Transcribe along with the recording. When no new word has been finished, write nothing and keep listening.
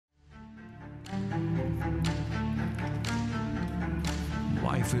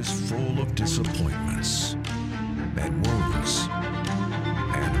life is full of disappointments and wounds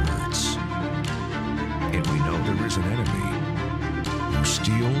and hurts. And we know there is an enemy who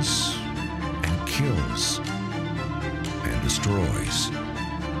steals and kills and destroys.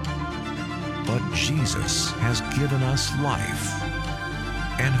 But Jesus has given us life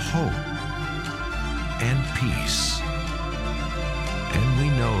and hope and peace. And we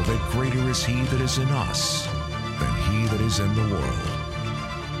know that greater is He that is in us than he that is in the world.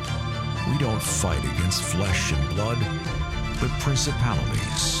 We don't fight against flesh and blood, but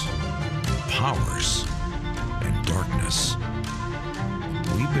principalities, powers, and darkness.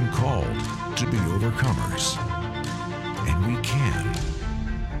 We've been called to be overcomers, and we can,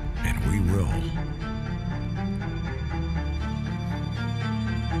 and we will.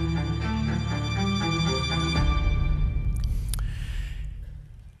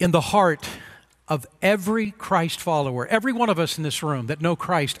 In the heart of every Christ follower, every one of us in this room that know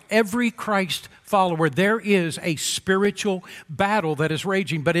Christ, every Christ follower, there is a spiritual battle that is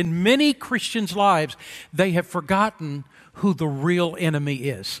raging. But in many Christians' lives, they have forgotten who the real enemy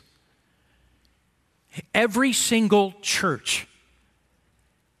is. Every single church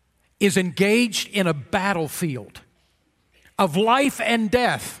is engaged in a battlefield of life and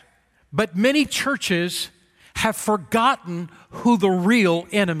death, but many churches have forgotten who the real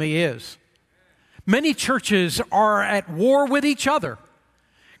enemy is. Many churches are at war with each other.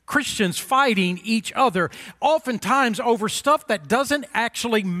 Christians fighting each other, oftentimes over stuff that doesn't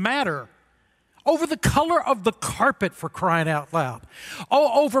actually matter. Over the color of the carpet, for crying out loud.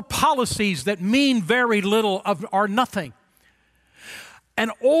 Over policies that mean very little or nothing.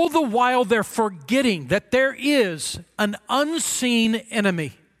 And all the while they're forgetting that there is an unseen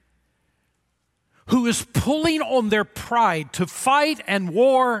enemy who is pulling on their pride to fight and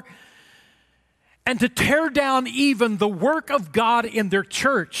war and to tear down even the work of God in their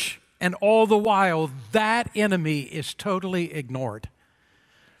church. And all the while, that enemy is totally ignored.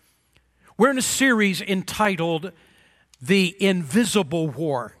 We're in a series entitled The Invisible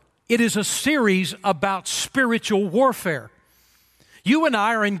War. It is a series about spiritual warfare. You and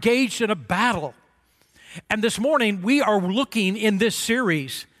I are engaged in a battle. And this morning, we are looking in this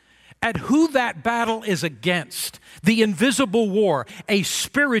series at who that battle is against. The invisible war, a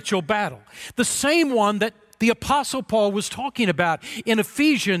spiritual battle. The same one that the Apostle Paul was talking about in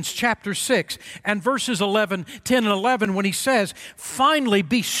Ephesians chapter 6 and verses 10 and 11 when he says, "Finally,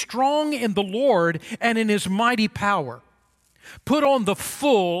 be strong in the Lord and in His mighty power. Put on the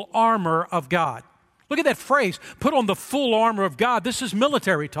full armor of God." Look at that phrase, put on the full armor of God. This is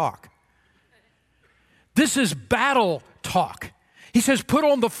military talk. This is battle talk. He says, put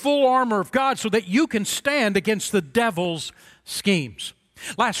on the full armor of God so that you can stand against the devil's schemes.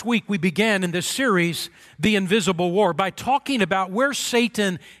 Last week, we began in this series, The Invisible War, by talking about where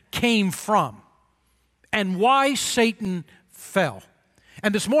Satan came from and why Satan fell.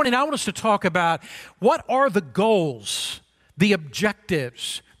 And this morning, I want us to talk about what are the goals, the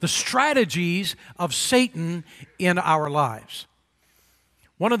objectives, the strategies of Satan in our lives.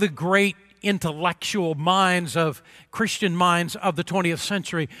 One of the great intellectual minds of Christian minds of the 20th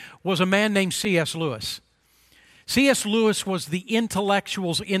century was a man named C.S. Lewis. C.S. Lewis was the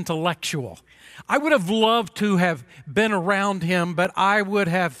intellectual's intellectual. I would have loved to have been around him, but I would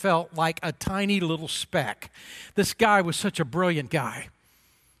have felt like a tiny little speck. This guy was such a brilliant guy.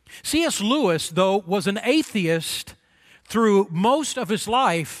 C.S. Lewis, though, was an atheist through most of his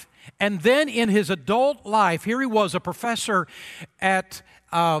life, and then in his adult life, here he was, a professor at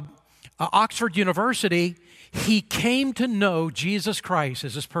Oxford University. He came to know Jesus Christ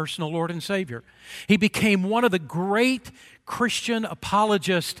as his personal Lord and Savior. He became one of the great Christian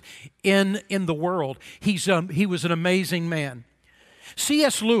apologists in the world. He was an amazing man.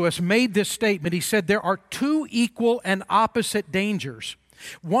 C.S. Lewis made this statement. He said, there are two equal and opposite dangers.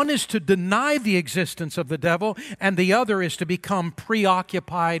 One is to deny the existence of the devil, and the other is to become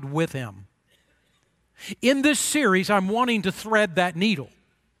preoccupied with him. In this series, I'm wanting to thread that needle.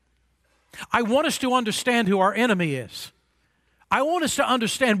 I want us to understand who our enemy is. I want us to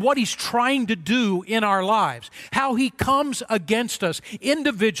understand what he's trying to do in our lives, how he comes against us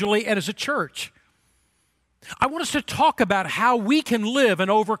individually and as a church. I want us to talk about how we can live an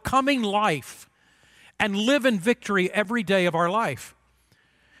overcoming life and live in victory every day of our life.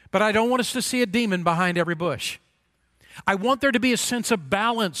 But I don't want us to see a demon behind every bush. I want there to be a sense of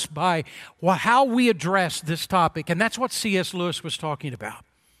balance by how we address this topic, and that's what C.S. Lewis was talking about.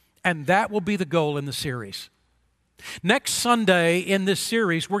 And that will be the goal in the series. Next Sunday in this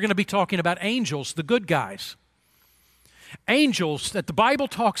series, we're going to be talking about angels, the good guys. angels that the Bible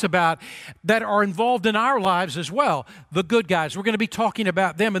talks about that are involved in our lives as well, the good guys. We're going to be talking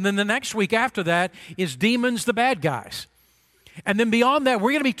about them. And then the next week after that is demons, the bad guys. And then beyond that,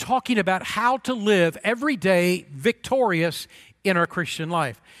 we're going to be talking about how to live every day victorious in our Christian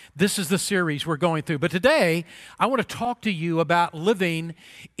life. This is the series we're going through. But today, I want to talk to you about living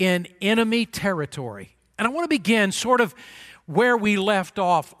in enemy territory. And I want to begin sort of where we left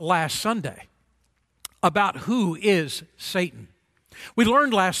off last Sunday about who is Satan. We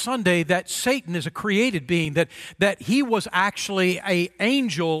learned last Sunday that Satan is a created being, that he was actually an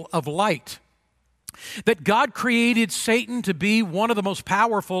angel of light. That God created Satan to be one of the most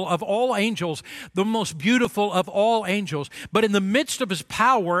powerful of all angels, the most beautiful of all angels. But in the midst of his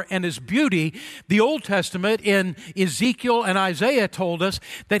power and his beauty, the Old Testament in Ezekiel and Isaiah told us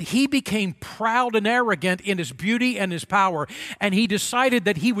that he became proud and arrogant in his beauty and his power. And he decided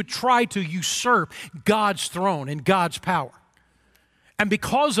that he would try to usurp God's throne and God's power. And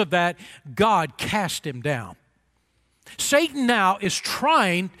because of that, God cast him down. Satan now is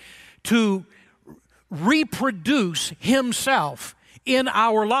trying to reproduce himself in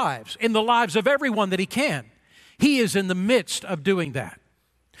our lives, in the lives of everyone that he can. He is in the midst of doing that.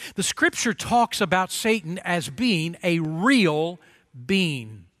 The Scripture talks about Satan as being a real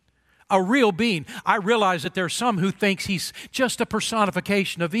being. A real being. I realize that there are some who think he's just a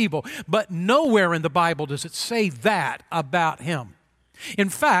personification of evil, but nowhere in the Bible does it say that about him. In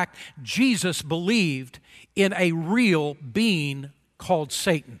fact, Jesus believed in a real being called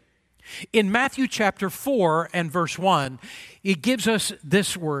Satan. In Matthew chapter 4 and verse 1, it gives us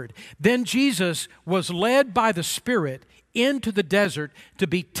this word. Then Jesus was led by the Spirit into the desert to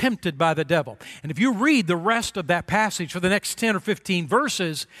be tempted by the devil. And if you read the rest of that passage for the next 10 or 15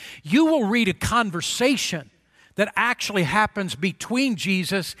 verses, you will read a conversation that actually happens between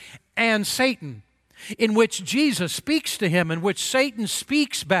Jesus and Satan, in which Jesus speaks to him, in which Satan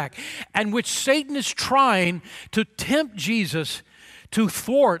speaks back, and which Satan is trying to tempt Jesus to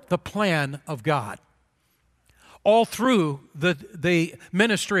thwart the plan of God. All through the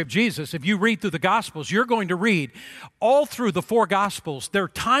ministry of Jesus, if you read through the Gospels, you're going to read all through the 4 Gospels, there are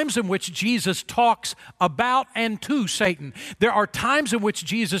times in which Jesus talks about and to Satan. There are times in which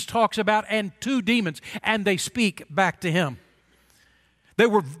Jesus talks about and to demons, and they speak back to him.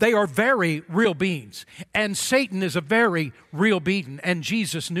 They are very real beings, and Satan is a very real being, and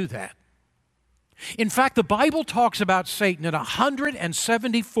Jesus knew that. In fact, the Bible talks about Satan in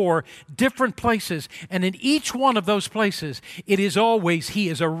 174 different places, and in each one of those places, it is always he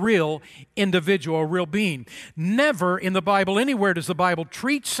is a real individual, a real being. Never in the Bible, anywhere does the Bible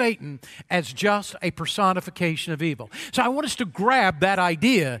treat Satan as just a personification of evil. So I want us to grab that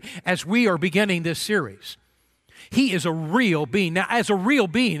idea as we are beginning this series. He is a real being. Now, as a real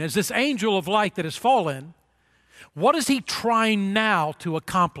being, as this angel of light that has fallen, what is he trying now to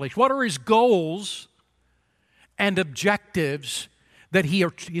accomplish? What are his goals and objectives that he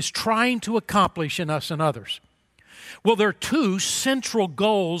is trying to accomplish in us and others? Well, there are 2 central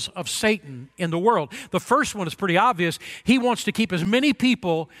goals of Satan in the world. The first one is pretty obvious. He wants to keep as many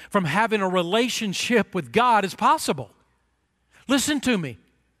people from having a relationship with God as possible. Listen to me.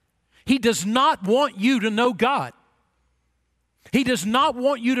 He does not want you to know God. He does not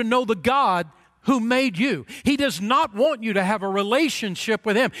want you to know the God who made you. He does not want you to have a relationship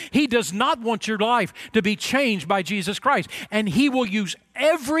with him. He does not want your life to be changed by Jesus Christ. And he will use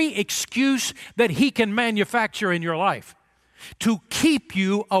every excuse that he can manufacture in your life to keep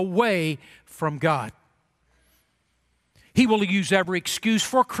you away from God. He will use every excuse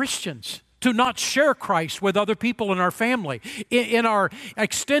for Christians to not share Christ with other people in our family, in our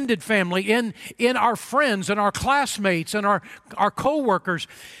extended family, in our friends and our classmates and our co-workers,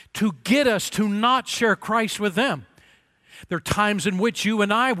 to get us to not share Christ with them. There are times in which you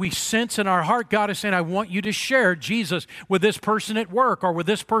and I, we sense in our heart, God is saying, I want you to share Jesus with this person at work or with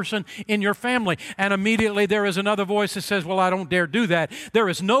this person in your family. And immediately there is another voice that says, well, I don't dare do that. There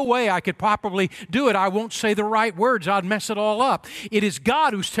is no way I could properly do it. I won't say the right words. I'd mess it all up. It is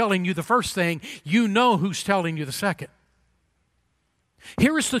God who's telling you the first thing. You know who's telling you the second.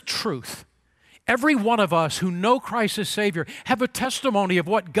 Here is the truth. Every one of us who know Christ as Savior have a testimony of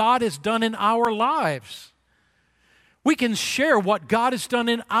what God has done in our lives. We can share what God has done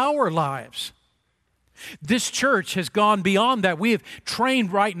in our lives. This church has gone beyond that. We have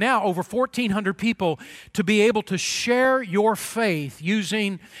trained right now over 1,400 people to be able to share your faith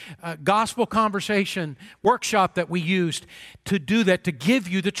using a gospel conversation workshop that we used to do that, to give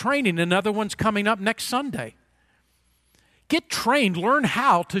you the training. Another one's coming up next Sunday. Get trained, learn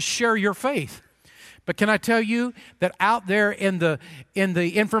how to share your faith. But can I tell you that out there in the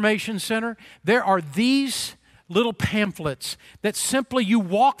information center, there are these little pamphlets that simply you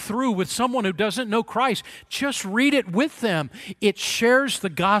walk through with someone who doesn't know Christ. Just read it with them. It shares the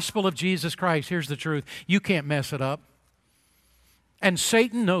gospel of Jesus Christ. Here's the truth. You can't mess it up. And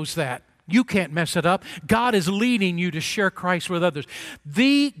Satan knows that. You can't mess it up. God is leading you to share Christ with others.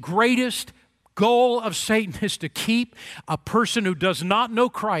 The greatest goal of Satan is to keep a person who does not know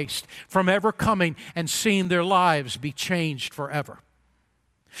Christ from ever coming and seeing their lives be changed forever.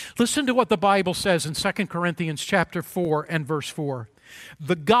 Listen to what the Bible says in 2 Corinthians chapter 4 and verse 4.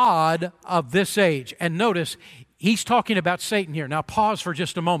 The God of this age, and notice he's talking about Satan here. Now pause for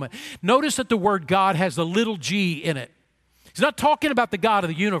just a moment. Notice that the word God has the little g in it. He's not talking about the God of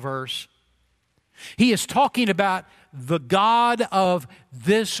the universe. He is talking about the God of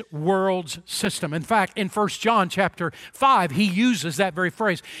this world's system. In fact, in 1 John chapter 5, he uses that very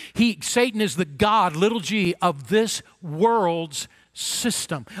phrase. Satan is the God, little g, of this world's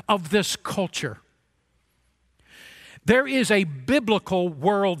system, of this culture. There is a biblical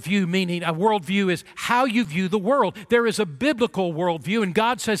worldview, meaning a worldview is how you view the world. There is a biblical worldview, and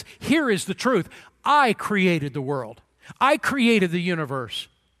God says, here is the truth. I created the world. I created the universe.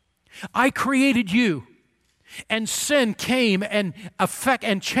 I created you. And sin came and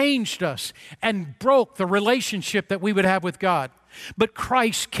changed us and broke the relationship that we would have with God. But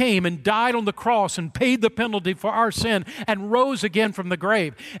Christ came and died on the cross and paid the penalty for our sin and rose again from the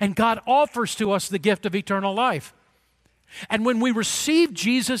grave. And God offers to us the gift of eternal life. And when we receive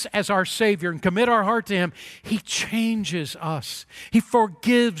Jesus as our Savior and commit our heart to Him, He changes us. He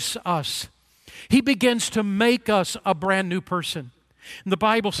forgives us. He begins to make us a brand new person. And the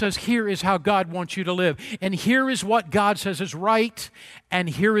Bible says, here is how God wants you to live. And here is what God says is right, and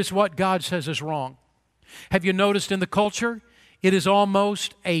here is what God says is wrong. Have you noticed in the culture? It is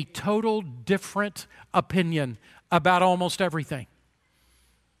almost a total different opinion about almost everything.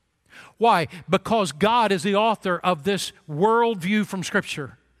 Why? Because God is the author of this worldview from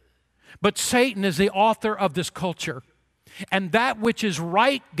Scripture. But Satan is the author of this culture. And that which is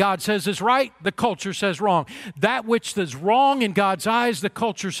right, God says is right, the culture says wrong. That which is wrong in God's eyes, the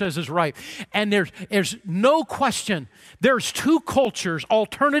culture says is right. And there's no question, there's two cultures,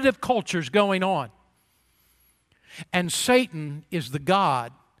 alternative cultures going on. And Satan is the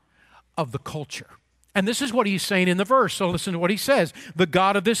God of the culture. And this is what he's saying in the verse. So listen to what he says. The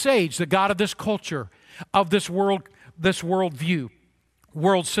God of this age, the God of this culture, of this worldview,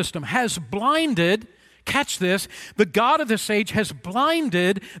 world system, has blinded, catch this, the God of this age has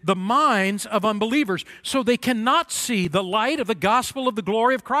blinded the minds of unbelievers so they cannot see the light of the gospel of the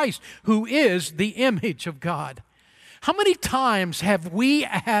glory of Christ, who is the image of God. How many times have we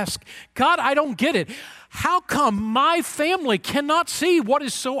asked, God, I don't get it. How come my family cannot see what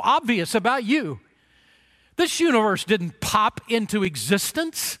is so obvious about you? This universe didn't pop into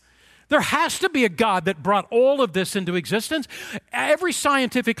existence. There has to be a God that brought all of this into existence. Every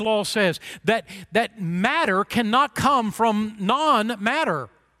scientific law says that matter cannot come from non-matter.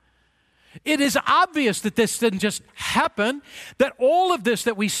 It is obvious that this didn't just happen, that all of this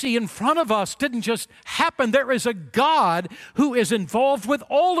that we see in front of us didn't just happen. There is a God who is involved with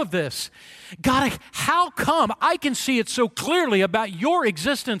all of this. God, how come I can see it so clearly about your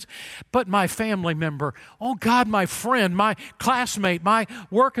existence, but my family member, oh God, my friend, my classmate, my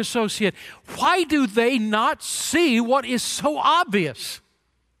work associate, why do they not see what is so obvious?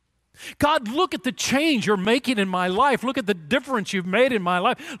 God, look at the change you're making in my life. Look at the difference you've made in my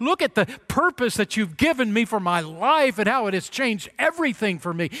life. Look at the purpose that you've given me for my life and how it has changed everything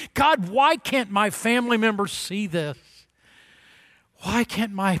for me. God, why can't my family members see this? Why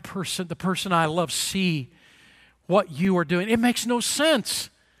can't the person I love, see what you are doing? It makes no sense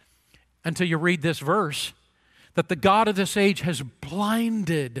until you read this verse, that the God of this age has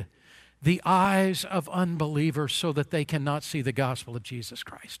blinded the eyes of unbelievers so that they cannot see the gospel of Jesus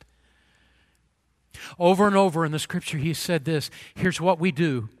Christ. Over and over in the Scripture, He said this, here's what we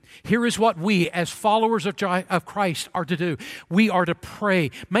do. Here is what we, as followers of Christ, are to do. We are to pray.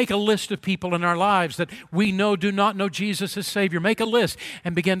 Make a list of people in our lives that we know do not know Jesus as Savior. Make a list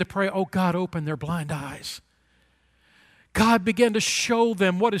and begin to pray, oh God, open their blind eyes. God began to show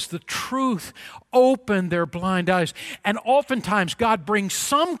them what is the truth, open their blind eyes. And oftentimes God brings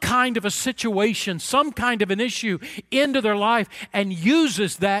some kind of a situation, some kind of an issue into their life and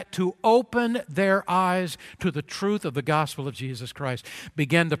uses that to open their eyes to the truth of the gospel of Jesus Christ.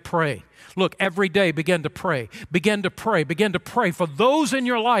 Begin to pray. Look, every day begin to pray. Begin to pray. Begin to pray for those in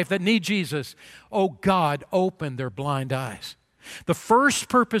your life that need Jesus. Oh God, open their blind eyes. The first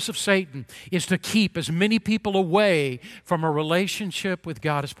purpose of Satan is to keep as many people away from a relationship with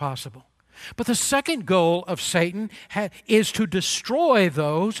God as possible. But the second goal of Satan is to destroy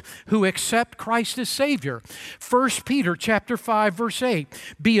those who accept Christ as Savior. 1 Peter chapter 5, verse 8,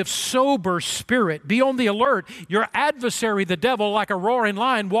 be of sober spirit, be on the alert. Your adversary, the devil, like a roaring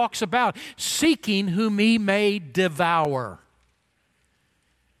lion, walks about, seeking whom he may devour.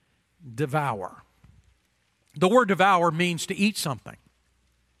 Devour. The word devour means to eat something.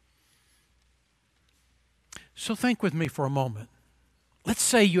 So think with me for a moment. Let's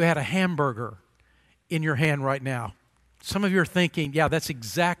say you had a hamburger in your hand right now. Some of you are thinking, yeah, that's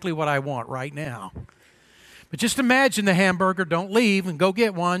exactly what I want right now. But just imagine the hamburger. Don't leave and go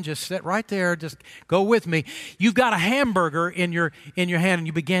get one. Just sit right there. Just go with me. You've got a hamburger in your hand and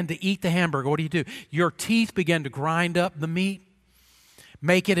you begin to eat the hamburger. What do? Your teeth begin to grind up the meat,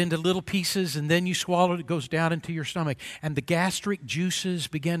 make it into little pieces, and then you swallow it. It goes down into your stomach. And the gastric juices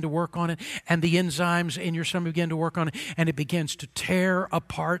begin to work on it, and the enzymes in your stomach begin to work on it, and it begins to tear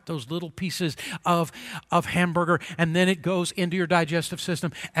apart those little pieces of hamburger, and then it goes into your digestive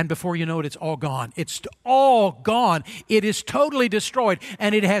system, and before you know it, it's all gone. It's all gone. It is totally destroyed,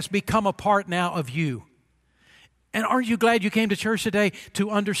 and it has become a part now of you. And aren't you glad you came to church today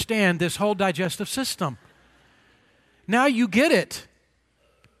to understand this whole digestive system? Now you get it.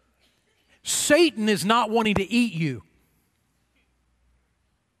 Satan is not wanting to eat you,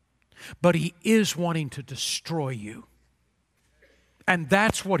 but he is wanting to destroy you. And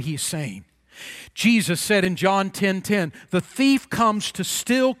that's what he's saying. Jesus said in John 10:10, the thief comes to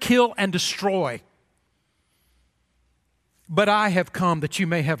steal, kill, and destroy. But I have come that you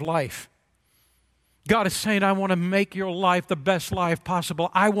may have life. God is saying, I want to make your life the best life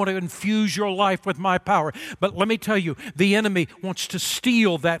possible. I want to infuse your life with my power. But let me tell you, the enemy wants to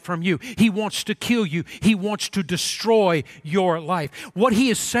steal that from you. He wants to kill you. He wants to destroy your life. What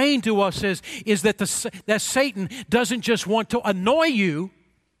he is saying to us is that Satan doesn't just want to annoy you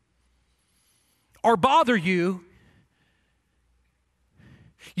or bother you.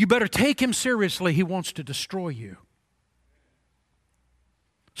 You better take him seriously. He wants to destroy you.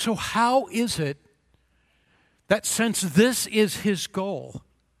 So how is it that since this is his goal,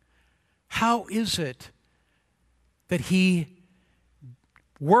 how is it that he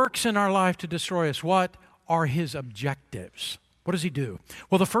works in our life to destroy us? What are his objectives? What does he do?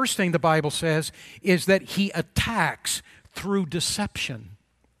 Well, the first thing the Bible says is that he attacks through deception.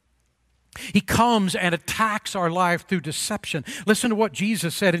 He comes and attacks our life through deception. Listen to what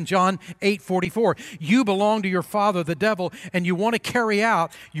Jesus said in John 8:44. You belong to your father, the devil, and you want to carry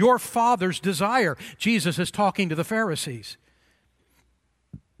out your father's desire. Jesus is talking to the Pharisees.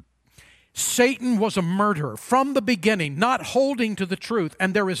 Satan was a murderer from the beginning, not holding to the truth,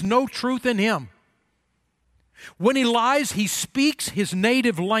 and there is no truth in him. When he lies, he speaks his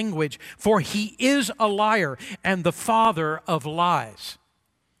native language, for he is a liar and the father of lies.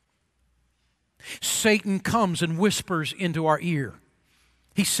 Satan comes and whispers into our ear.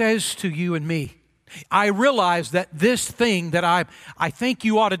 He says to you and me, I realize that this thing that I think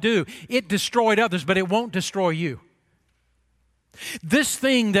you ought to do, it destroyed others, but it won't destroy you. This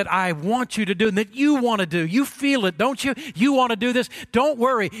thing that I want you to do and that you want to do, you feel it, don't you? You want to do this. Don't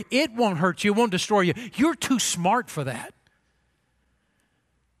worry. It won't hurt you. It won't destroy you. You're too smart for that.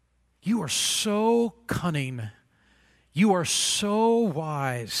 You are so cunning. You are so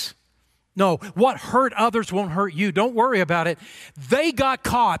wise. No, what hurt others won't hurt you. Don't worry about it. They got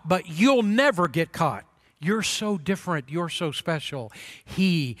caught, but you'll never get caught. You're so different. You're so special.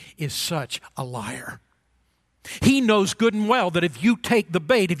 He is such a liar. He knows good and well that if you take the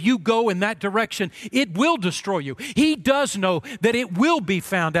bait, if you go in that direction, it will destroy you. He does know that it will be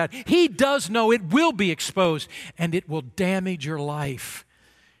found out. He does know it will be exposed, and it will damage your life.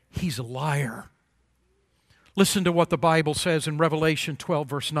 He's a liar. Listen to what the Bible says in Revelation 12,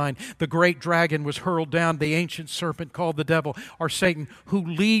 verse 9. The great dragon was hurled down, the ancient serpent called the devil, or Satan, who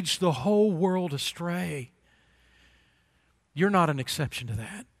leads the whole world astray. You're not an exception to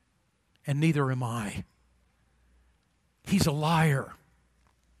that, and neither am I. He's a liar.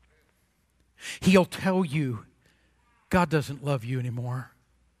 He'll tell you God doesn't love you anymore.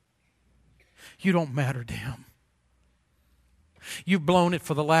 You don't matter to him. You've blown it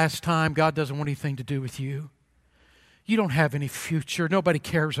for the last time. God doesn't want anything to do with you. You don't have any future. Nobody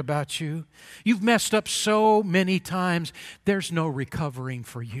cares about you. You've messed up so many times. There's no recovering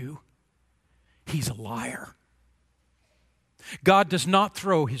for you. He's a liar. God does not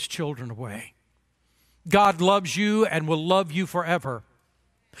throw his children away. God loves you and will love you forever.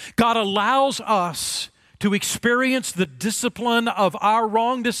 God allows us to experience the discipline of our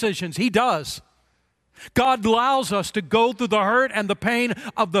wrong decisions. He does. God allows us to go through the hurt and the pain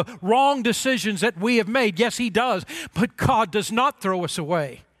of the wrong decisions that we have made. Yes, he does. But God does not throw us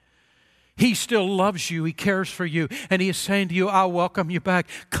away. He still loves you. He cares for you. And He is saying to you, I welcome you back.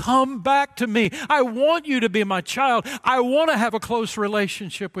 Come back to me. I want you to be my child. I want to have a close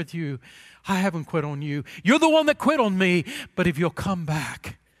relationship with you. I haven't quit on you. You're the one that quit on me. But if you'll come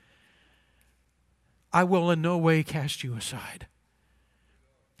back, I will in no way cast you aside.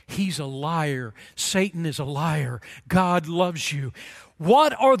 He's a liar. Satan is a liar. God loves you.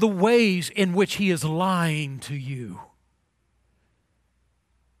 What are the ways in which he is lying to you?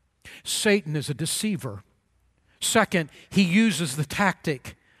 Satan is a deceiver. Second, he uses the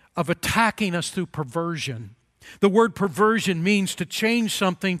tactic of attacking us through perversion. The word perversion means to change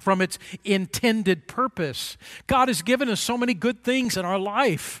something from its intended purpose. God has given us so many good things in our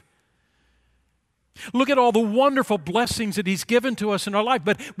life. Look at all the wonderful blessings that He's given to us in our life.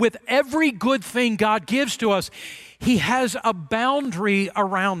 But with every good thing God gives to us, He has a boundary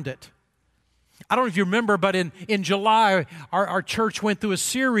around it. I don't know if you remember, but in July, our church went through a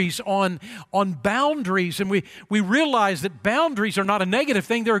series on boundaries, and we realized that boundaries are not a negative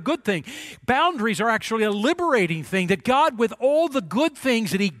thing, they're a good thing. Boundaries are actually a liberating thing, that God, with all the good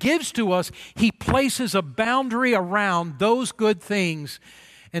things that He gives to us, He places a boundary around those good things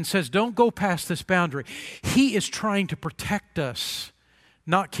and says, don't go past this boundary. He is trying to protect us,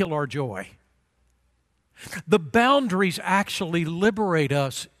 not kill our joy. The boundaries actually liberate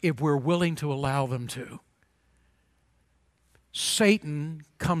us if we're willing to allow them to. Satan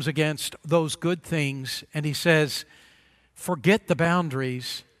comes against those good things and he says, forget the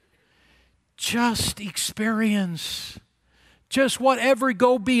boundaries. Just experience. Just whatever,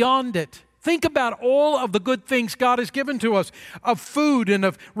 go beyond it. Think about all of the good things God has given to us, of food and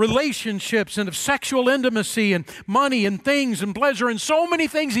of relationships and of sexual intimacy and money and things and pleasure and so many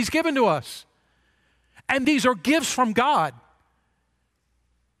things He's given to us. And these are gifts from God.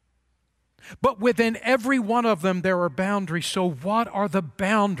 But within every one of them, there are boundaries. So what are the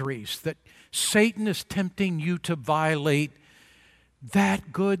boundaries that Satan is tempting you to violate?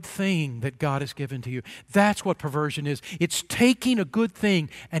 That good thing that God has given to you. That's what perversion is. It's taking a good thing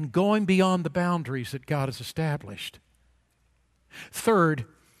and going beyond the boundaries that God has established. Third,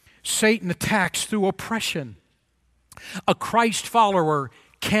 Satan attacks through oppression. A Christ follower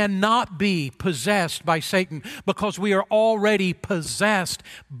cannot be possessed by Satan because we are already possessed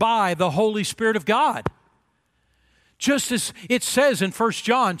by the Holy Spirit of God. Just as it says in 1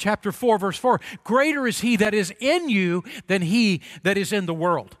 John chapter 4, verse 4, greater is He that is in you than he that is in the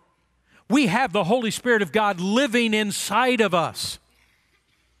world. We have the Holy Spirit of God living inside of us.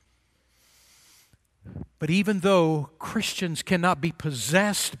 But even though Christians cannot be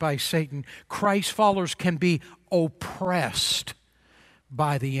possessed by Satan, Christ followers can be oppressed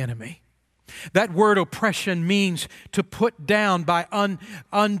by the enemy. That word oppression means to put down by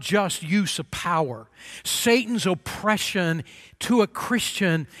unjust use of power. Satan's oppression to a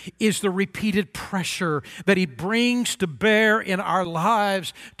Christian is the repeated pressure that he brings to bear in our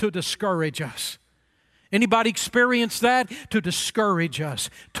lives to discourage us. Anybody experience that? To discourage us,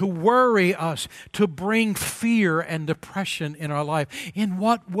 to worry us, to bring fear and depression in our life. In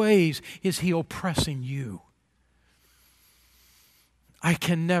what ways is he oppressing you? I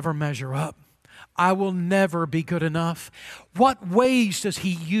can never measure up. I will never be good enough. What ways does he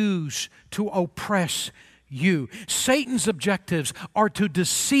use to oppress you? Satan's objectives are to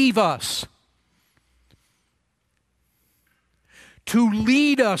deceive us, to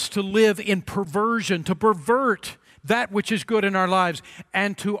lead us to live in perversion, to pervert that which is good in our lives,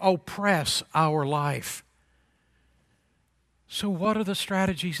 and to oppress our life. So what are the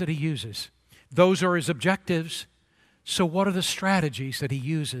strategies that he uses? Those are his objectives. So what are the strategies that he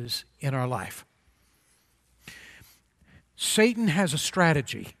uses in our life? Satan has a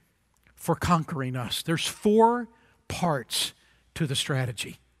strategy for conquering us. There's 4 parts to the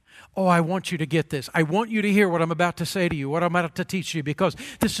strategy. Oh, I want you to get this. I want you to hear what I'm about to say to you, what I'm about to teach you, because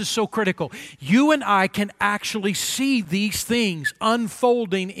this is so critical. You and I can actually see these things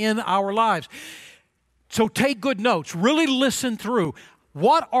unfolding in our lives. So take good notes. Really listen through.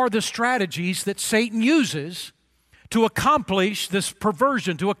 What are the strategies that Satan uses to accomplish this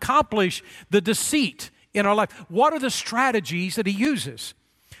perversion, to accomplish the deceit in our life? What are the strategies that he uses?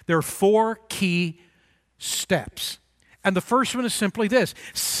 There are 4 key steps. And the first one is simply this: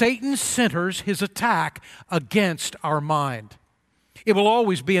 Satan centers his attack against our mind. It will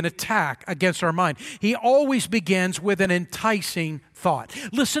always be an attack against our mind. He always begins with an enticing thought.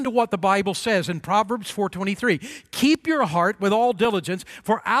 Listen to what the Bible says in Proverbs 4:23. Keep your heart with all diligence,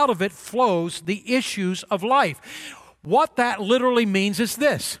 for out of it flows the issues of life. What that literally means is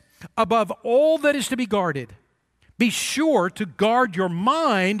this: above all that is to be guarded, be sure to guard your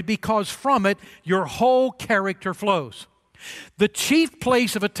mind, because from it your whole character flows. The chief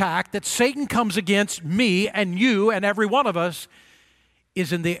place of attack that Satan comes against me and you and every one of us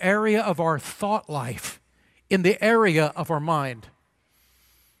is in the area of our thought life, in the area of our mind.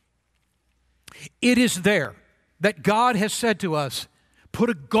 It is there that God has said to us, put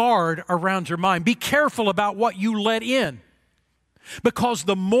a guard around your mind. Be careful about what you let in. Because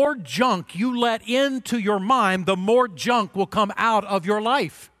the more junk you let into your mind, the more junk will come out of your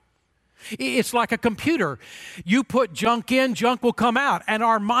life. It's like a computer. You put junk in, junk will come out. And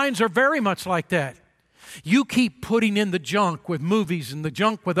our minds are very much like that. You keep putting in the junk with movies and the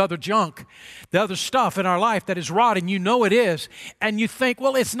junk with other junk, the other stuff in our life that is rotting. You know it is. And you think,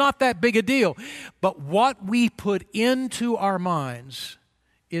 well, it's not that big a deal. But what we put into our minds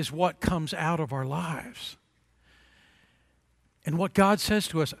is what comes out of our lives. And what God says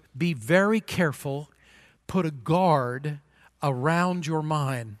to us, be very careful, put a guard around your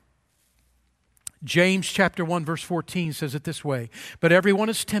mind. James chapter 1 verse 14 says it this way, but everyone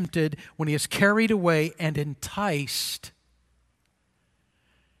is tempted when he is carried away and enticed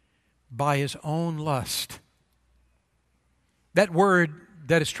by his own lust. That word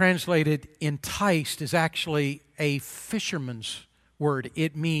that is translated enticed is actually a fisherman's word.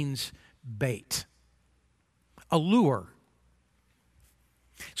 It means bait, a lure.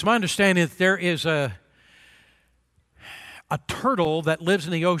 It's my understanding that there is a turtle that lives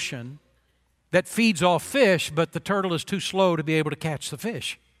in the ocean that feeds off fish, but the turtle is too slow to be able to catch the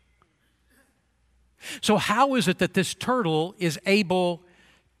fish. So how is it that this turtle is able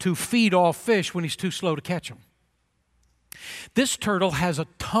to feed off fish when he's too slow to catch them? This turtle has a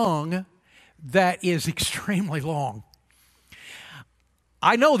tongue that is extremely long.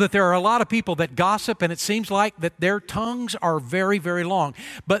 I know that there are a lot of people that gossip, and it seems like that their tongues are very, very long.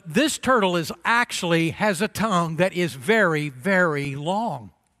 But this turtle has a tongue that is very, very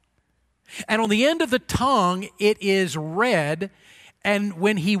long. And on the end of the tongue, it is red, and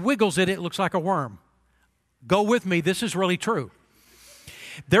when he wiggles it, it looks like a worm. Go with me, this is really true.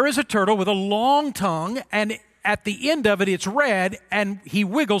 There is a turtle with a long tongue, and at the end of it, it's red, and he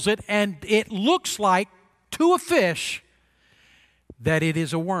wiggles it, and it looks like, to a fish, that it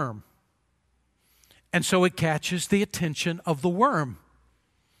is a worm. And so it catches the attention of the worm.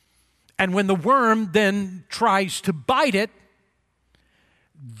 And when the worm then tries to bite it,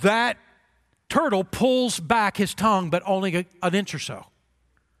 that turtle pulls back his tongue, but only an inch or so.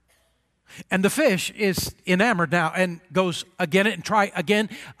 And the fish is enamored now and goes again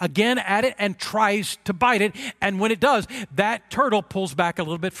at it and tries to bite it. And when it does, that turtle pulls back a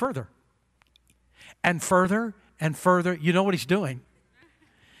little bit further. And further and further. You know what he's doing?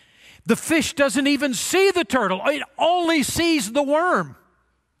 The fish doesn't even see the turtle. It only sees the worm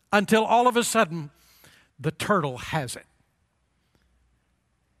until all of a sudden the turtle has it.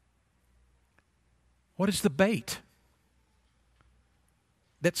 What is the bait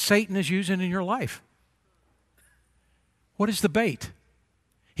that Satan is using in your life? What is the bait?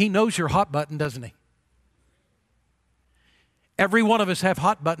 He knows your hot button, doesn't he? Every one of us have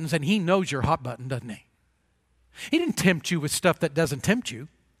hot buttons, and he knows your hot button, doesn't he? He didn't tempt you with stuff that doesn't tempt you.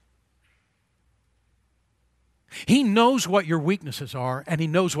 He knows what your weaknesses are, and he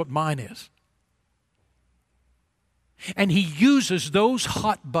knows what mine is. And he uses those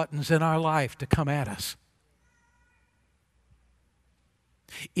hot buttons in our life to come at us.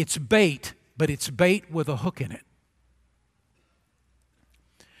 It's bait, but it's bait with a hook in it.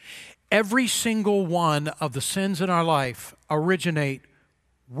 Every single one of the sins in our life originate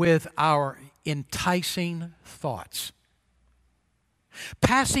with our enticing thoughts.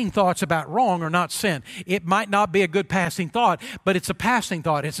 Passing thoughts about wrong are not sin. It might not be a good passing thought, but it's a passing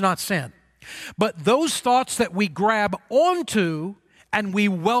thought. It's not sin. But those thoughts that we grab onto and we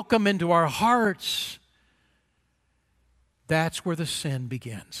welcome into our hearts, that's where the sin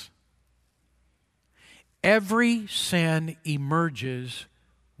begins. Every sin emerges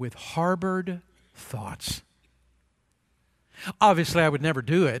with harbored thoughts. Obviously, I would never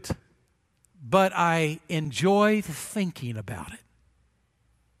do it, but I enjoy thinking about it.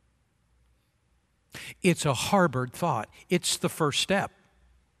 It's a harbored thought. It's the first step.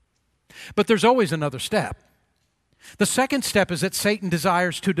 But there's always another step. The second step is that Satan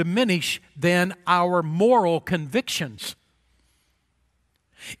desires to diminish then our moral convictions.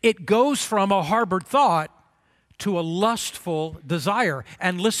 It goes from a harbored thought to a lustful desire.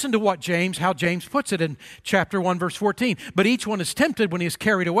 And listen to how James puts it in chapter 1, verse 14. But each one is tempted when he is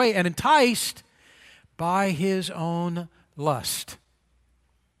carried away and enticed by his own lust.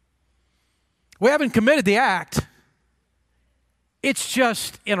 We haven't committed the act. It's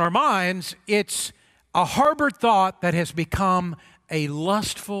just in our minds, it's a harbored thought that has become a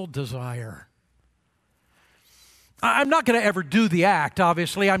lustful desire. I'm not going to ever do the act,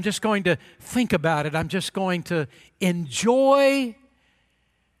 obviously. I'm just going to think about it. I'm just going to enjoy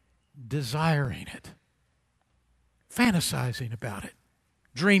desiring it, fantasizing about it,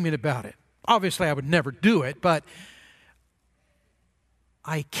 dreaming about it. Obviously, I would never do it, but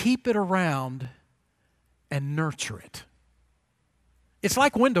I keep it around and nurture it. It's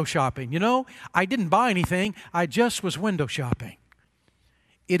like window shopping, you know? I didn't buy anything. I just was window shopping.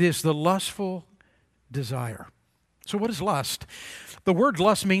 It is the lustful desire. So what is lust? The word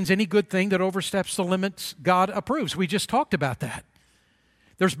lust means any good thing that oversteps the limits God approves. We just talked about that.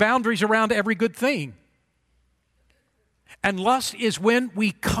 There's boundaries around every good thing. And lust is when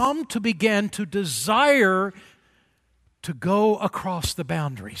we come to begin to desire to go across the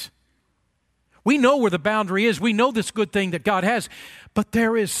boundaries. We know where the boundary is. We know this good thing that God has. But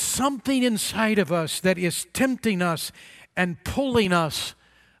there is something inside of us that is tempting us and pulling us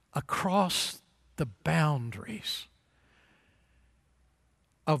across the boundaries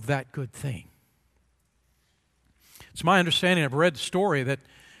of that good thing. It's my understanding, I've read the story, that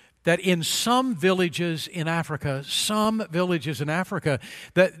in some villages in Africa, that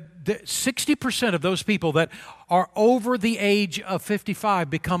 60% of those people that are over the age of 55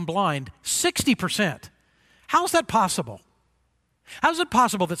 become blind. 60%. How is that possible? How is it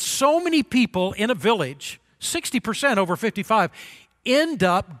possible that so many people in a village, 60% over 55, end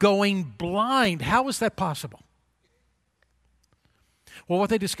up going blind? How is that possible? Well, what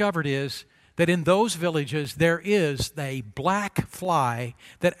they discovered is that in those villages there is a black fly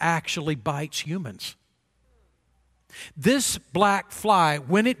that actually bites humans. This black fly,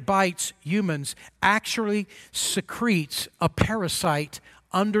 when it bites humans, actually secretes a parasite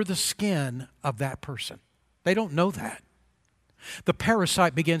under the skin of that person. They don't know that. The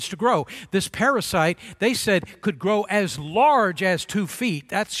parasite begins to grow. This parasite, they said, could grow as large as 2 feet.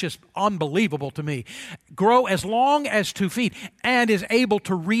 That's just unbelievable to me. Grow as long as 2 feet and is able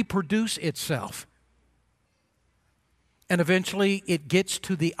to reproduce itself. And eventually it gets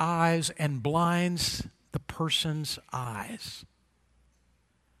to the eyes and blinds the person's eyes.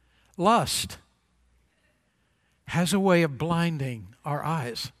 Lust has a way of blinding our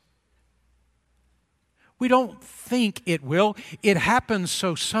eyes. We don't think it will. It happens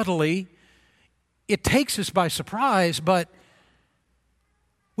so subtly. It takes us by surprise, but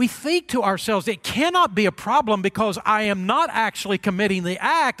we think to ourselves, it cannot be a problem because I am not actually committing the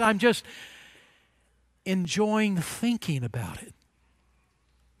act. I'm just enjoying thinking about it.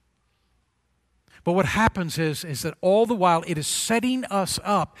 But what happens is that all the while it is setting us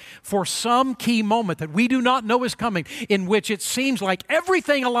up for some key moment that we do not know is coming, in which it seems like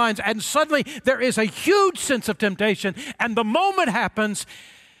everything aligns and suddenly there is a huge sense of temptation and the moment happens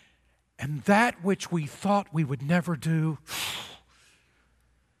and that which we thought we would never do,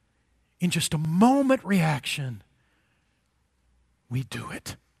 in just a moment reaction, we do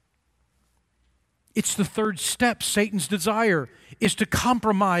it. It's the third step. Satan's desire is to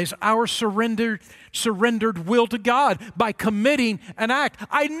compromise our surrendered will to God by committing an act.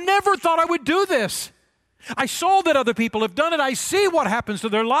 I never thought I would do this. I saw that other people have done it. I see what happens to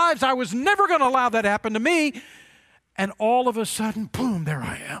their lives. I was never going to allow that to happen to me. And all of a sudden, boom, there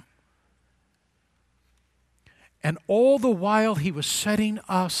I am. And all the while he was setting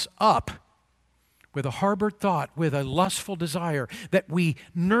us up with a harbored thought, with a lustful desire that we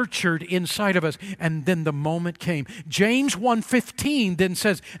nurtured inside of us. And then the moment came. James 1:15 then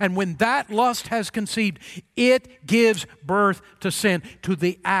says, and when that lust has conceived, it gives birth to sin, to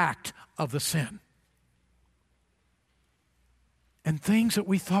the act of the sin. And things that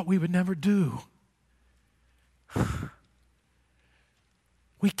we thought we would never do.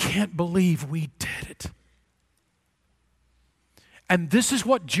 We can't believe we did it. And this is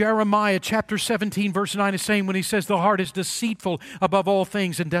what Jeremiah chapter 17 verse 9 is saying when he says the heart is deceitful above all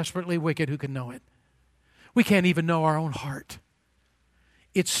things and desperately wicked. Who can know it? We can't even know our own heart.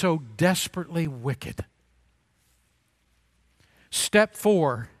 It's so desperately wicked. Step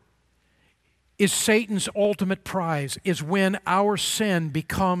 4 is Satan's ultimate prize, is when our sin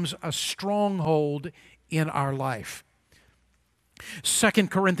becomes a stronghold in our life. 2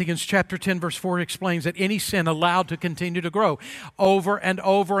 Corinthians chapter 10 verse 4 explains that any sin allowed to continue to grow over and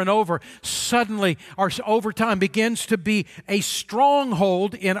over and over suddenly or over time begins to be a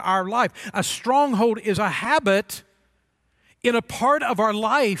stronghold in our life. A stronghold is a habit in a part of our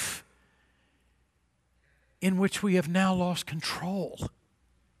life in which we have now lost control.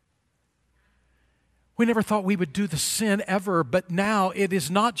 We never thought we would do the sin ever, but now it is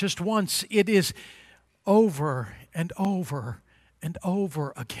not just once, it is over and over and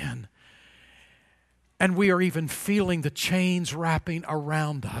over again. And we are even feeling the chains wrapping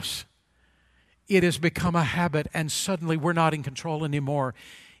around us it has become a habit and suddenly we're not in control anymore.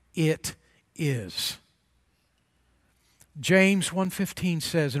 It is. James 1:15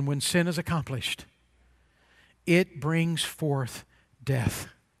 says, and when sin is accomplished, it brings forth death.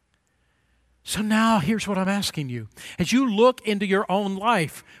 So now here's what I'm asking you. As you look into your own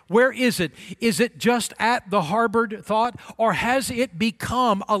life, where is it? Is it just at the harbored thought, or has it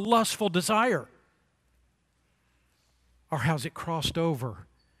become a lustful desire? Or has it crossed over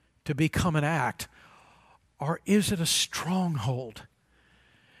to become an act? Or is it a stronghold?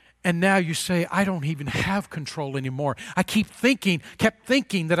 And now you say, I don't even have control anymore. I kept thinking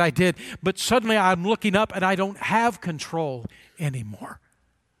that I did, but suddenly I'm looking up and I don't have control anymore.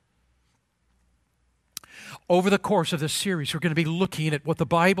 Over the course of this series, we're going to be looking at what the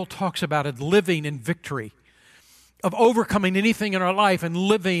Bible talks about as living in victory, of overcoming anything in our life and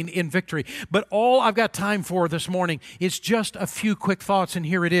living in victory. But all I've got time for this morning is just a few quick thoughts, and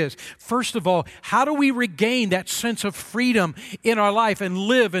here it is. First of all, how do we regain that sense of freedom in our life and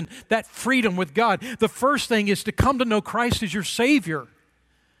live in that freedom with God? The first thing is to come to know Christ as your Savior.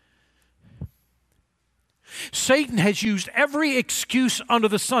 Satan has used every excuse under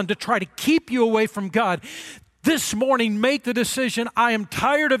the sun to try to keep you away from God. This morning, make the decision. I am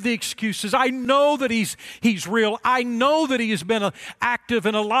tired of the excuses. I know that He's real. I know that He has been active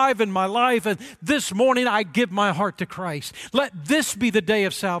and alive in my life. And this morning, I give my heart to Christ. Let this be the day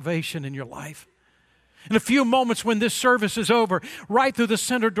of salvation in your life. In a few moments when this service is over, right through the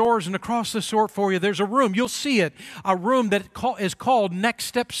center doors and across the sort for you, there's a room. You'll see it, a room that is called Next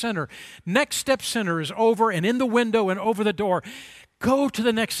Step Center. Next Step Center is over and in the window and over the door. Go to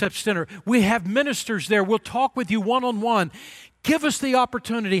the Next Step Center. We have ministers there. We'll talk with you one-on-one. Give us the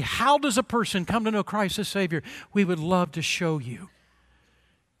opportunity. How does a person come to know Christ as Savior? We would love to show you.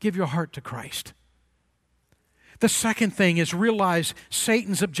 Give your heart to Christ. The second thing is realize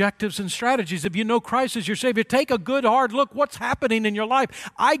Satan's objectives and strategies. If you know Christ as your Savior, take a good hard look what's happening in your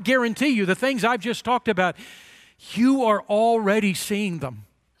life. I guarantee you the things I've just talked about, you are already seeing them.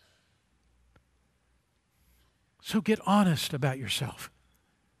 So get honest about yourself.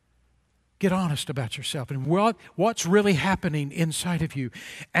 Get honest about yourself and what's really happening inside of you.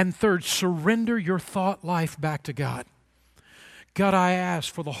 And third, surrender your thought life back to God. God, I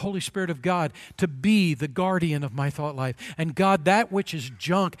ask for the Holy Spirit of God to be the guardian of my thought life. And God, that which is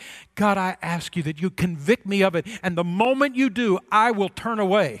junk, God, I ask you that you convict me of it. And the moment you do, I will turn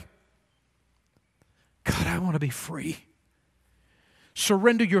away. God, I want to be free.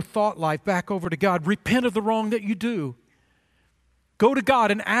 Surrender your thought life back over to God. Repent of the wrong that you do. Go to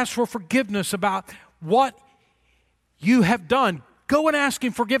God and ask for forgiveness about what you have done. Go and ask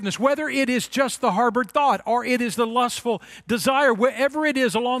Him forgiveness, whether it is just the harbored thought or it is the lustful desire, wherever it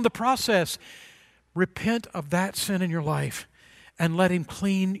is along the process. Repent of that sin in your life and let Him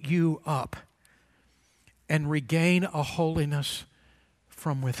clean you up and regain a holiness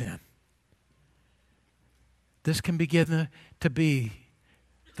from within. This can begin to be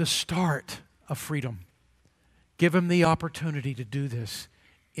the start of freedom. Give Him the opportunity to do this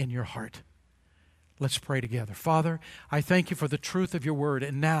in your heart. Let's pray together. Father, I thank you for the truth of your word.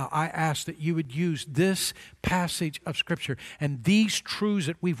 And now I ask that you would use this passage of Scripture and these truths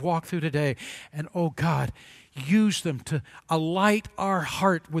that we've walked through today. And oh God, use them to alight our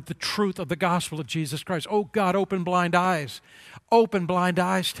heart with the truth of the gospel of Jesus Christ. Oh God, open blind eyes. Open blind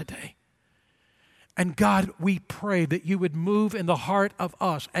eyes today. And God, we pray that you would move in the heart of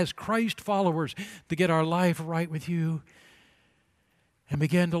us as Christ followers to get our life right with you and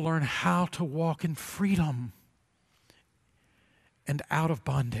begin to learn how to walk in freedom and out of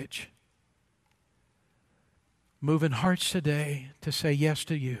bondage. Move in hearts today to say yes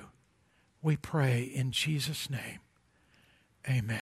to you. We pray in Jesus' name. Amen.